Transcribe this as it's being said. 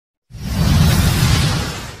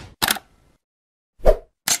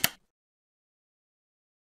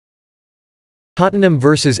Tottenham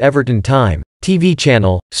vs Everton time, TV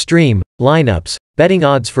channel, stream, lineups, betting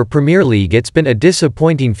odds for Premier League. It's been a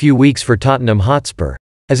disappointing few weeks for Tottenham Hotspur,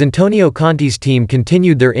 as Antonio Conte's team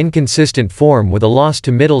continued their inconsistent form with a loss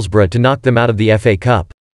to Middlesbrough to knock them out of the FA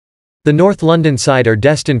Cup. The North London side are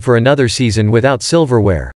destined for another season without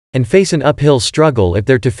silverware, and face an uphill struggle if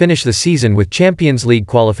they're to finish the season with Champions League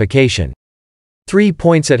qualification. 3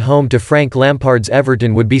 points at home to Frank Lampard's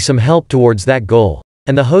Everton would be some help towards that goal,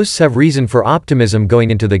 and the hosts have reason for optimism going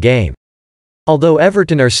into the game. Although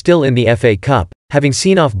Everton are still in the FA Cup, having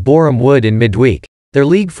seen off Boreham Wood in midweek, their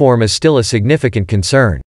league form is still a significant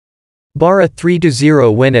concern. Bar a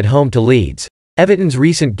 3-0 win at home to Leeds, Everton's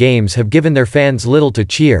recent games have given their fans little to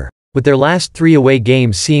cheer, with their last 3 away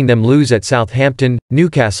games seeing them lose at Southampton,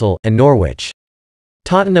 Newcastle, and Norwich.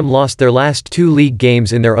 Tottenham lost their last 2 league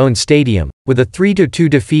games in their own stadium, with a 3-2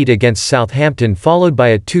 defeat against Southampton followed by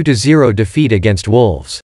a 2-0 defeat against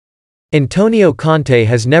Wolves. Antonio Conte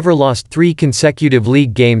has never lost 3 consecutive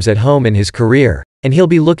league games at home in his career, and he'll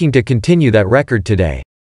be looking to continue that record today.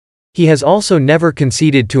 He has also never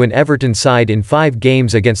conceded to an Everton side in 5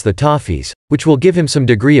 games against the Toffees, which will give him some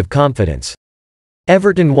degree of confidence.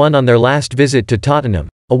 Everton won on their last visit to Tottenham,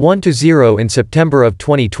 a 1-0 in September of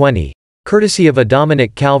 2020, courtesy of a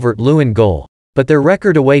Dominic Calvert-Lewin goal, but their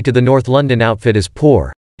record away to the North London outfit is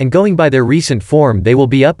poor, and going by their recent form they will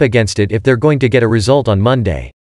be up against it if they're going to get a result on Monday.